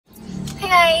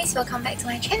guys, welcome back to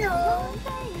my channel.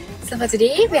 So for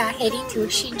today, we are heading to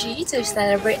Shinji to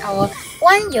celebrate our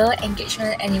 1-year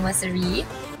engagement anniversary.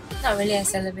 Not really a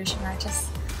celebration, just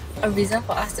a reason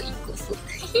for us to eat good food.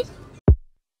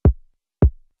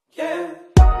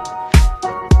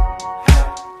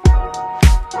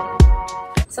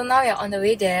 So now we are on the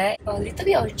way there. A little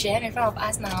bit of jam in front of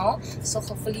us now, so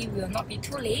hopefully we will not be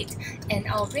too late. And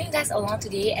I'll bring you guys along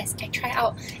today as I try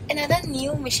out another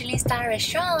new Michelin star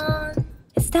restaurant.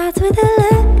 It starts with a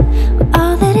look,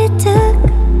 all that it took.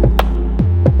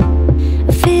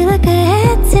 I feel like I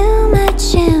had too much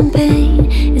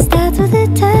champagne. It starts with a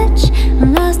touch,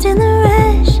 I'm lost in the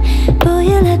rush. Boy,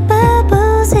 you're like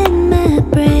bubbles in my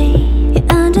brain.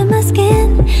 You're under my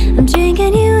skin, I'm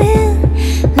drinking you in.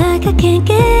 Like I can't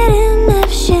get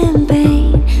enough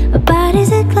champagne. Our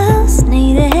bodies are close,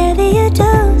 need a heavier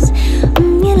dose.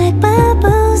 You're like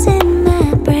bubbles in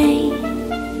my brain.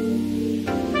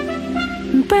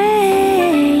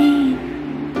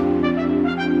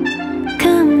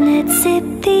 Come, let's sip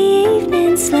the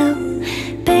evening slow,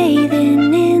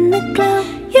 bathing in the glow.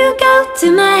 You go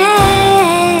to my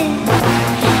head,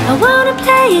 I wanna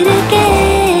play it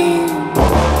again.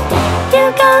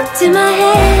 You go to my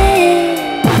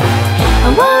head, I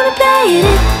wanna play it,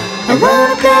 I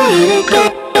wanna play it again.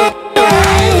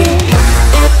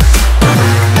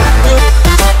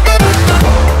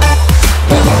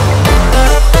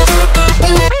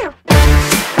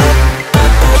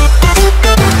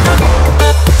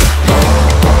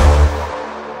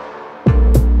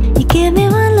 You give me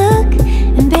one look,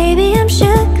 and baby I'm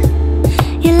shook.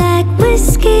 You're like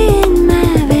whiskey in my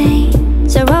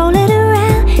veins, so roll it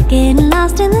around, getting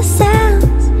lost in the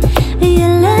sounds. Your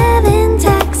love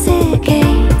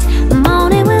intoxicates.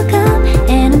 Morning will come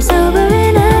and I'm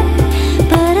sobering up,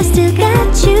 but I still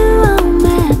got you on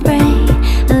my brain.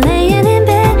 I'm laying in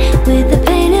bed with the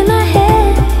pain in my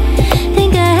head.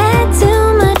 Think I had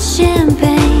too much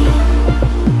champagne.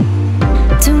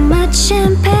 Too much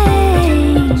champagne.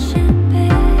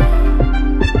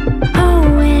 Oh,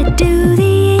 where do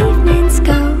the evenings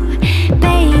go?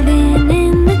 Bathing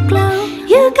in the glow.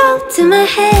 You go to my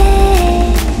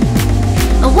head,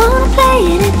 I wanna play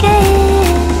it again.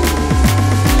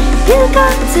 You go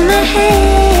to my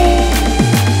head,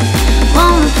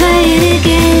 wanna play it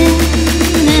again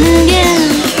and again.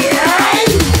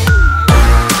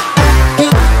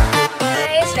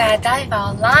 Guys, we are done with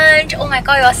our lunch. Oh my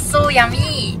god, it was so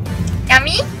yummy!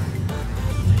 Yummy?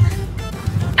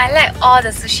 I like all the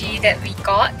sushi that we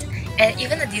got, and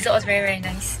even the dessert was very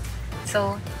nice.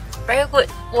 So, very good.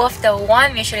 Worth the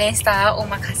 1 Michelin star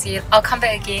Omakase. I'll come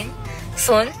back again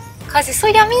soon because it's so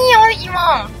yummy. I want to eat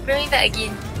more. Bring me back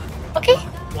again. Okay?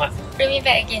 What? Bring me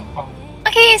back again.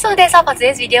 Okay, so that's all for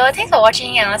today's video. Thanks for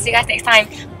watching and I'll see you guys next time.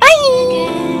 Bye!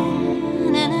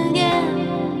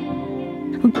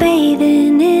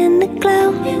 Bathing in the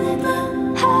glow.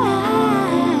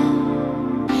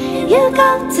 You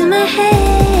go to my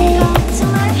head.